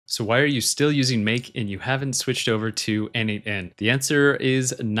So why are you still using Make and you haven't switched over to n8n? The answer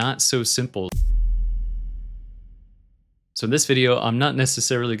is not so simple. So in this video, I'm not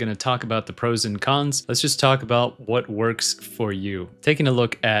necessarily going to talk about the pros and cons. Let's just talk about what works for you. Taking a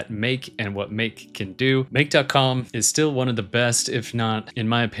look at Make and what Make can do. Make.com is still one of the best, if not, in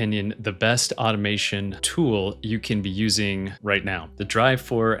my opinion, the best automation tool you can be using right now. The drive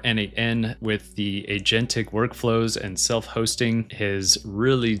for n8n with the agentic workflows and self-hosting is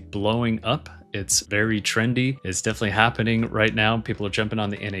really blowing up. It's very trendy. It's definitely happening right now. People are jumping on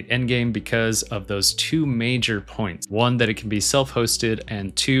the n8n game because of those two major points. One, that it can be self-hosted,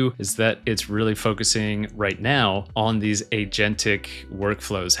 and two is that it's really focusing right now on these agentic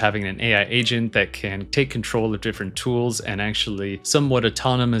workflows, having an AI agent that can take control of different tools and actually somewhat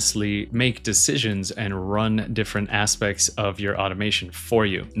autonomously make decisions and run different aspects of your automation for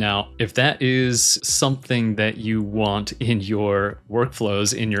you. Now, if that is something that you want in your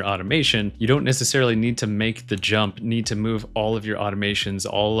workflows, in your automation, you don't necessarily need to make the jump, need to move all of your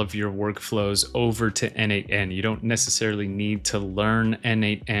automations, all of your workflows over to n8n. You don't necessarily need to learn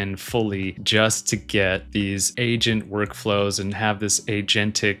n8n fully just to get these agent workflows and have this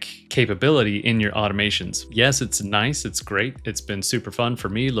agentic capability in your automations. Yes, it's nice, it's great. It's been super fun for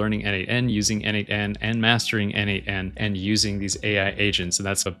me learning n8n, using n8n and mastering n8n and using these AI agents. And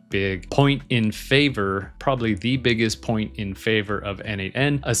that's a big point in favor, probably the biggest point in favor of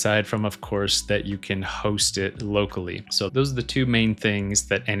n8n, aside from, of course, that you can host it locally. So those are the two main things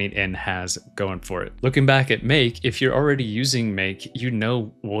that n8n has going for it. Looking back at Make, if you're already using Make, you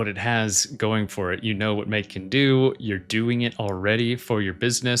know what it has going for it. You know what Make can do. You're doing it already for your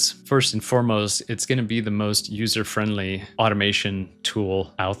business. First and foremost, it's going to be the most user-friendly automation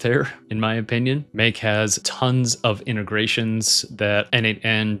tool out there, in my opinion. Make has tons of integrations that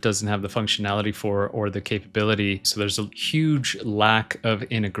n8n doesn't have the functionality for or the capability. So there's a huge lack of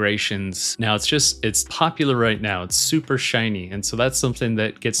integrations. Now it's popular right now. It's super shiny. And so that's something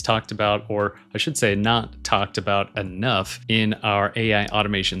that gets talked about, or I should say not talked about enough in our AI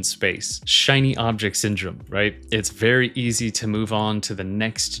automation space. Shiny object syndrome, right? It's very easy to move on to the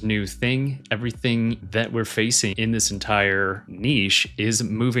next new thing. Everything that we're facing in this entire niche is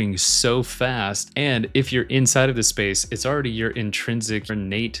moving so fast. And if you're inside of the space, it's already your intrinsic,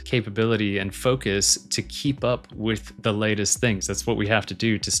 innate capability and focus to keep up with the latest things. That's what we have to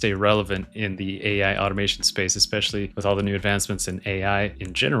do to stay relevant in the AI automation space, especially with all the new advancements in AI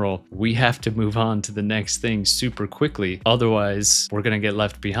in general. We have to move on to the next thing super quickly. Otherwise, we're going to get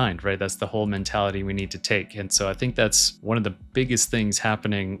left behind, right? That's the whole mentality we need to take. And so I think that's one of the biggest things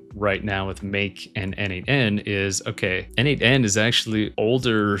happening right now with Make and n8n is, okay, n8n is actually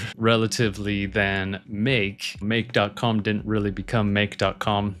older relatively than Make. Make.com didn't really become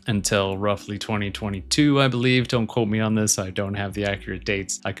Make.com until roughly 2022, I believe. Don't quote me on this. I don't have the accurate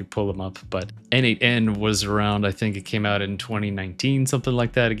dates. I could pull them up, but n8n was around, I think it came out in 2019, something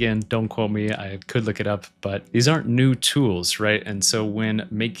like that. Again, don't quote me. I could look it up, but these aren't new tools, right? And so when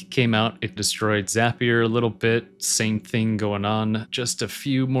Make came out, it destroyed Zapier a little bit. Same thing going on, just a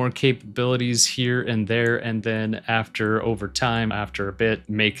few more capabilities here and there. And then over time, after a bit,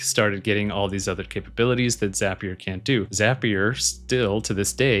 Make started getting all these other capabilities that Zapier can't do. Zapier still to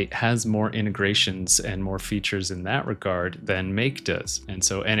this day has more integrations and more features in that regard than Make does. And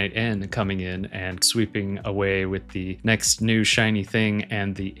so n8n coming in and sweeping away with the next new shiny thing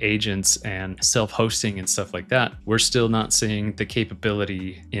and the agents and self-hosting and stuff like that, we're still not seeing the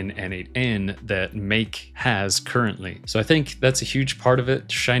capability in n8n that Make has currently. So I think that's a huge part of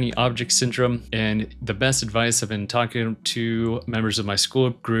it, shiny object syndrome. And the best advice, I've been talking to members of my school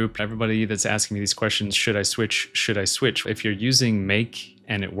group, everybody that's asking me these questions, should I switch? Should I switch? If you're using Make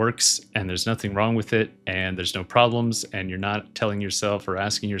and it works and there's nothing wrong with it and there's no problems and you're not telling yourself or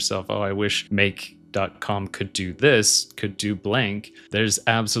asking yourself, oh, I wish Make.com could do this, could do blank, there's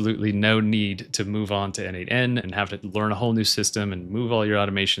absolutely no need to move on to n8n and have to learn a whole new system and move all your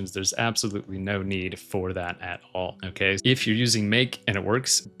automations. There's absolutely no need for that at all, okay? If you're using Make and it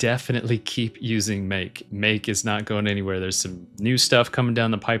works, definitely keep using Make. Make is not going anywhere. There's some new stuff coming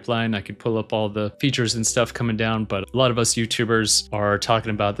down the pipeline. I could pull up all the features and stuff coming down, but a lot of us YouTubers are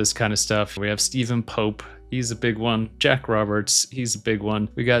talking about this kind of stuff. We have Stephen Pope. He's a big one. Jack Roberts, he's a big one.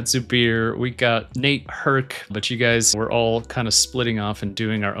 We got Zubir, we got Nate Kirk, but you guys, we're all kind of splitting off and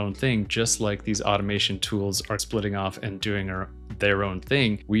doing our own thing, just like these automation tools are splitting off and doing their own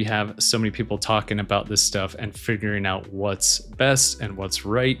thing. We have so many people talking about this stuff and figuring out what's best and what's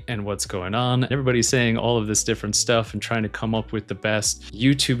right and what's going on. Everybody's saying all of this different stuff and trying to come up with the best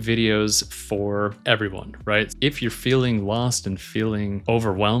YouTube videos for everyone, right? If you're feeling lost and feeling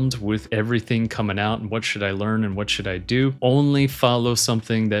overwhelmed with everything coming out and what should I learn and what should I do, only follow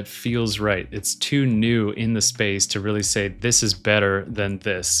something that feels right. It's too new in the space to really say this is better than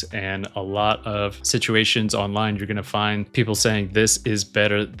this. And a lot of situations online, you're going to find people saying this is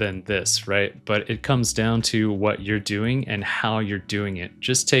better than this, right? But it comes down to what you're doing and how you're doing it.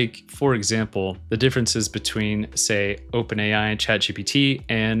 Just take, for example, the differences between, say, OpenAI, ChatGPT,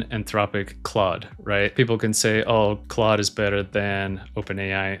 and Anthropic Claude, right? People can say, oh, Claude is better than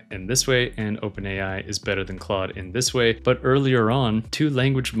OpenAI in this way, and OpenAI is better than Claude in this way. But earlier on, two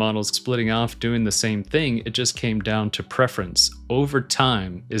language models splitting off doing the same thing, it just came down to preference. Over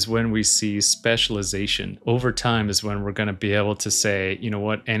time is when we see specialization. Over time is when we're going to be able to say, you know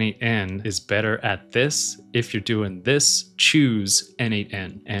what, n8n is better at this. If you're doing this, choose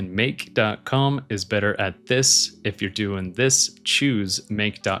n8n. And make.com is better at this. If you're doing this, choose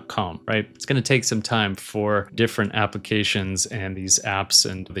make.com, right? It's going to take some time for different applications and these apps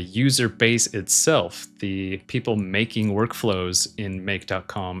and the user base itself, the people making workflows in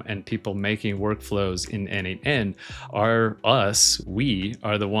make.com and people making workflows in n8n are us. We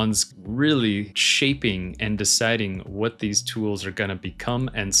are the ones really shaping and deciding what these tools are going to become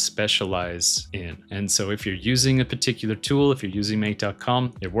and specialize in. And so if you're using a particular tool, if you're using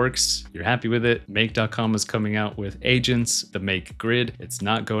make.com, it works, you're happy with it. Make.com is coming out with agents, the Make Grid. It's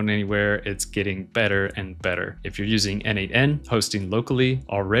not going anywhere. It's getting better and better. If you're using n8n, hosting locally,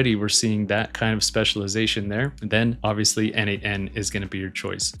 already we're seeing that kind of specialization there. Then obviously n8n is going to be your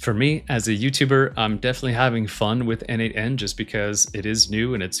choice. For me, as a YouTuber, I'm definitely having fun with n8n just because it is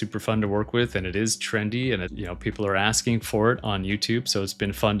new and it's super fun to work with and it is trendy and you know, people are asking for it on YouTube. So it's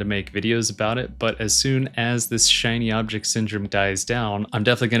been fun to make videos about it. But as soon as this shiny object syndrome dies down, I'm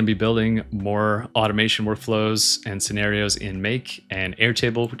definitely going to be building more automation workflows and scenarios in Make and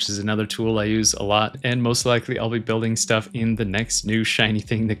Airtable, which is another tool I use a lot. And most likely I'll be building stuff in the next new shiny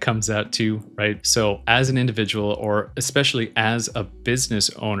thing that comes out too, right? So as an individual, or especially as a business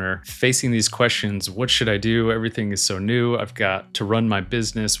owner facing these questions, what should I do? Everything is so new. I've got to run my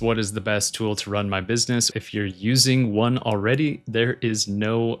business. What is the best tool to run my business? If you're using one already, there is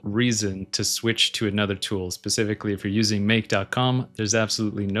no reason to switch to another tool. Specifically, if you're using make.com, there's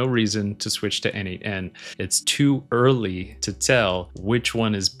absolutely no reason to switch to n8n. It's too early to tell which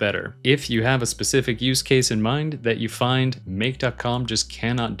one is better. If you have a specific use case in mind that you find make.com just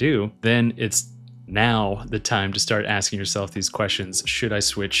cannot do, then it's now the time to start asking yourself these questions. Should I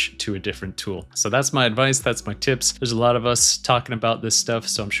switch to a different tool? So that's my advice. That's my tips. There's a lot of us talking about this stuff,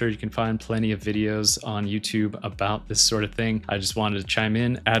 so I'm sure you can find plenty of videos on YouTube about this sort of thing. I just wanted to chime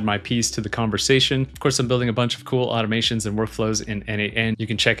in, add my piece to the conversation. Of course, I'm building a bunch of cool automations and workflows in n8n. You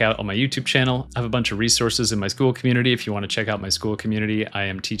can check out on my YouTube channel. I have a bunch of resources in my school community. If you want to check out my school community, I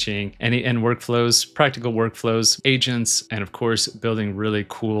am teaching n8n workflows, practical workflows, agents, and of course, building really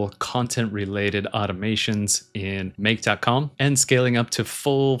cool content-related automations in make.com and scaling up to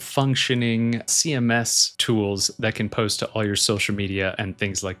full functioning CMS tools that can post to all your social media and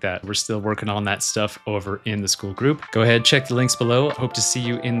things like that. We're still working on that stuff over in the school group. Go ahead, check the links below. I hope to see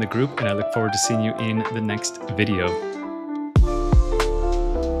you in the group and I look forward to seeing you in the next video.